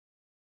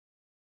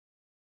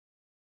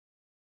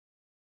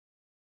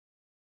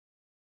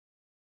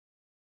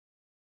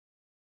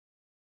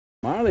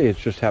Marley is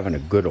just having a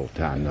good old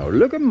time though.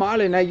 Look at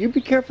Marley now. You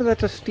be careful,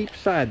 that's a steep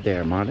side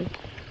there, Marley.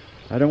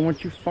 I don't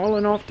want you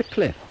falling off the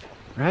cliff.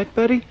 Right,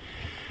 buddy?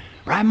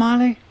 Right,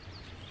 Marley?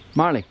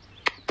 Marley.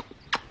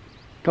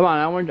 Come on,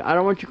 I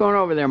don't want you going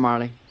over there,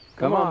 Marley.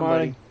 Come on,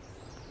 Marley.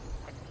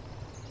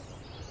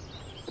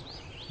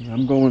 Buddy.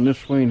 I'm going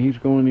this way and he's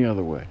going the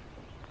other way.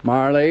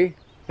 Marley.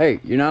 Hey,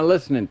 you're not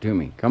listening to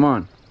me. Come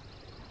on.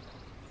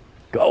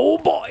 Go,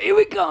 boy. Here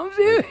he comes.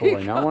 Here he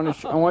comes. Now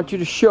I want you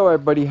to show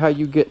everybody how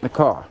you get in the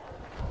car.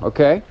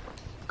 Okay?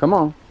 Come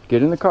on.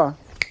 Get in the car.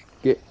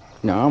 I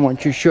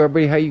want you to show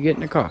everybody how you get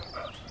in the car.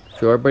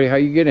 Show everybody how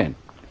you get in.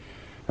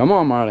 Come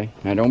on, Marley.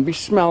 Now don't be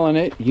smelling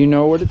it. You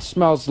know what it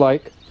smells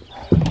like.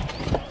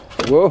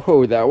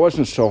 Whoa, that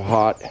wasn't so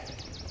hot.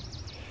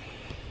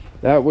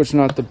 That was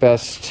not the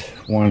best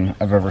one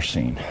I've ever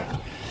seen.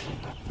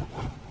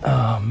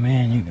 Oh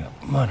man, you got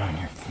mud on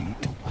your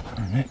feet.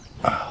 Darn it.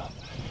 Oh.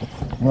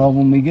 Well,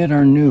 when we get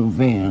our new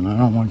van, I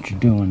don't want you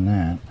doing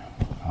that.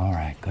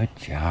 Alright, good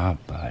job,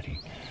 buddy.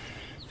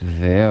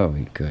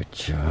 Very good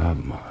job,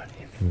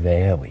 Marty.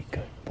 Very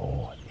good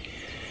boy.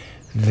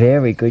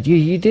 Very good.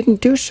 You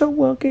didn't do so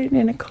well getting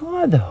in a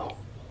car, though.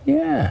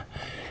 Yeah.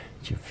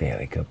 You're a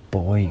very good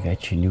boy. You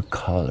got your new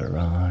collar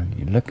on.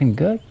 You're looking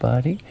good,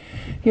 buddy.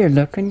 You're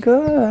looking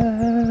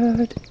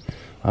good.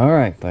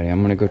 Alright, buddy. I'm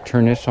going to go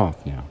turn this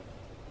off now.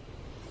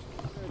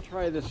 I'm going to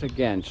try this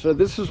again. So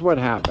this is what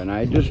happened.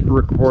 I just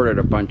recorded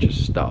a bunch of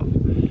stuff,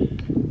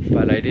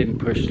 but I didn't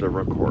push the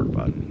record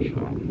button. So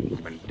I'm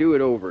going to do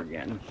it over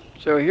again.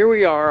 So here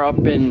we are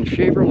up in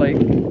Shaver Lake,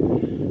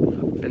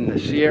 up in the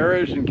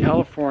Sierras in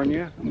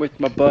California with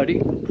my buddy,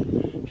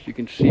 as you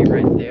can see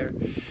right there.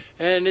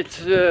 And it's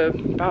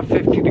about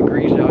 50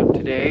 degrees out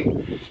today.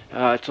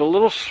 It's a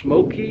little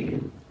smoky.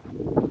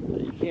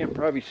 You can't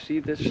probably see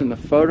this in the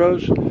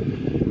photos,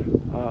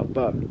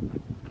 but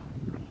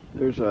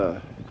there's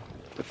the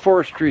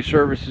forestry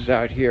services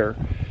out here.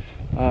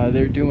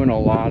 They're doing a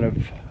lot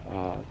of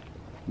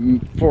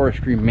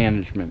forestry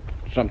management,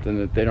 something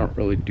that they don't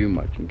really do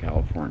much in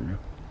California.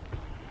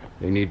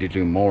 They need to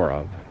do more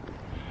of.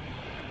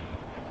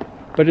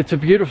 But it's a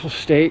beautiful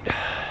state.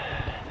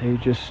 They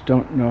just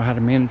don't know how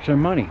to manage their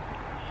money.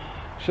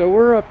 So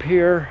we're up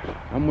here.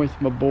 I'm with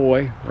my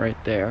boy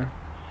right there.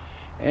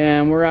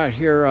 And we're out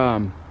here,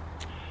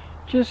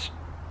 just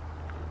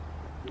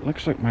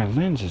looks like my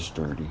lens is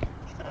dirty.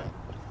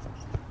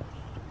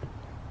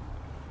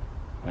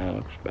 That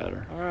looks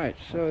better. Alright,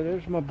 so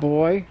there's my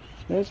boy.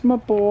 There's my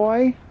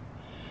boy.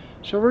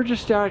 So we're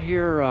just out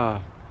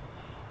here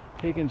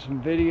taking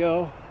some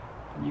video.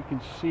 You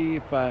can see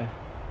if I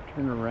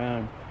turn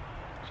around.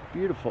 It's a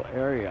beautiful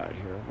area out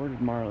here. Where did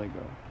Marley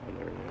go? Oh,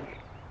 there he is.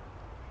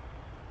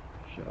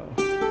 So,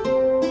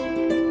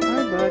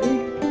 hi buddy.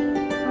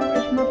 How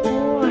is my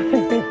boy?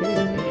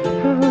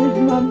 How is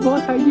my boy?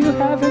 Are you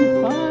having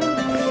fun?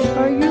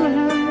 Are you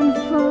having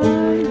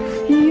fun?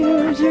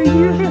 Yes, are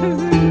you having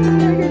fun?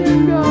 Look at him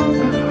go.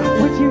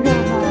 What you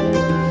got, Marley?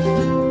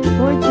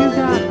 What you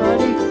got,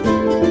 buddy?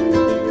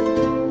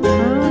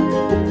 Huh?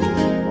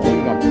 Oh,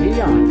 you got pee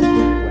on. Yeah.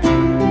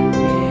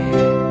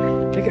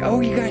 Look at, oh,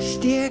 you got a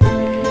stick.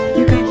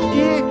 You got a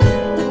stick.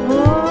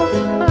 Oh.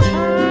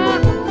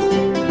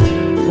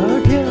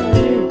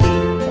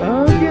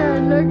 Okay,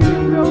 look at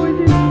him go with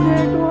his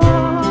stick.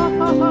 Wow,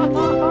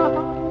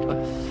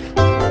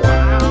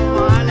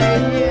 Marley,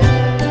 yeah.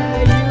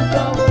 You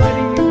go,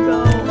 buddy, you go.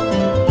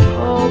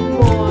 Oh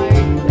boy,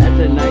 that's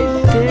a nice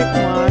stick,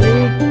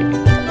 Marley.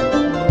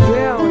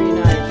 Very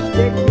nice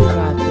stick you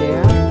got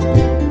there.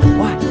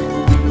 What?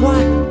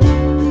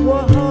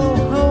 Whoa, ho,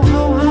 ho, ho.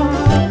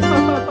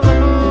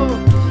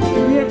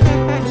 Yeah,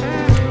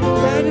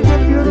 that is a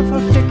beautiful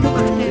stick you got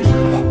there.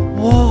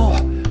 Whoa,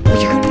 what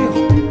you gonna do?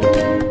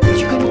 What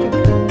you gonna do?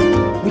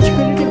 What you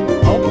gonna do?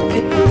 Oh,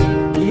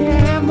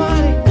 yeah,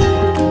 Marley.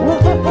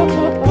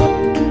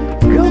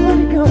 Go,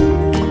 buddy, go.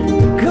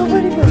 Go,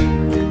 buddy, go.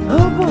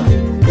 Oh, boy.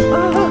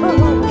 Oh,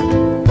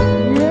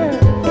 yeah.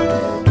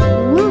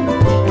 Woo.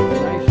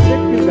 Nice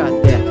stick you got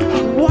there.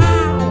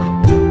 Wow.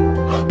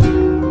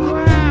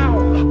 Wow.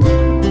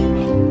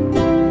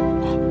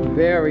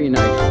 Very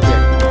nice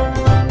stick.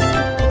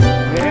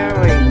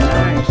 Very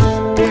nice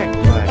stick,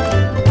 buddy.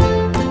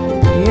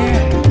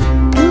 Yeah.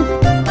 Woo.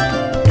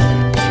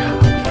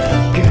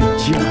 Good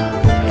job.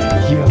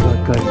 You're a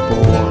good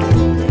boy.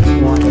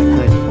 What a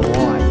good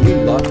boy. You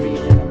love being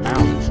in the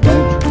mountains,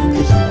 don't you? You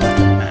just love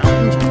the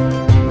mountains.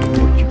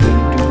 What you gonna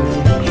do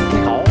with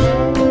it?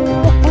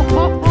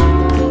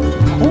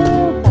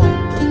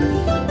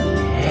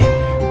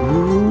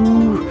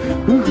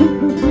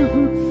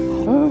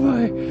 Oh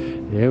boy.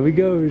 There he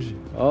goes.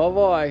 Oh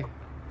boy.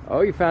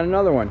 Oh, you found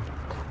another one.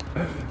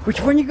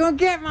 Which one you gonna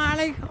get,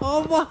 Marley?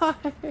 Oh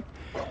boy.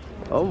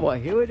 Oh boy,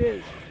 here it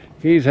is.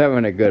 He's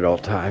having a good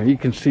old time. You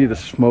can see the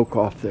smoke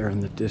off there in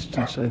the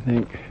distance, I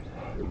think.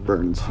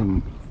 Burned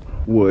some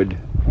wood.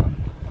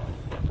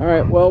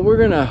 Alright, well, we're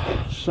gonna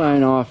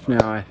sign off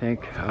now, I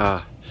think.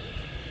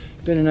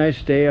 It's been a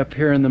nice day up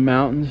here in the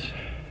mountains.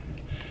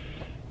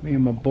 Me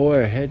and my boy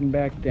are heading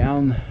back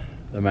down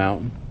the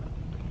mountain.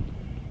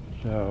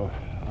 So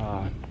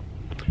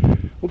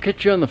we'll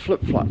get you on the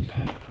flip-flop.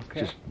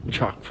 Just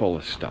chock full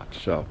of stuff.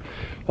 So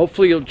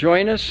hopefully you'll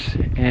join us,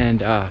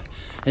 and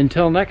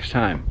until next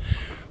time,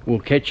 we'll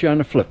catch you on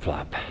the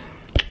flip-flop.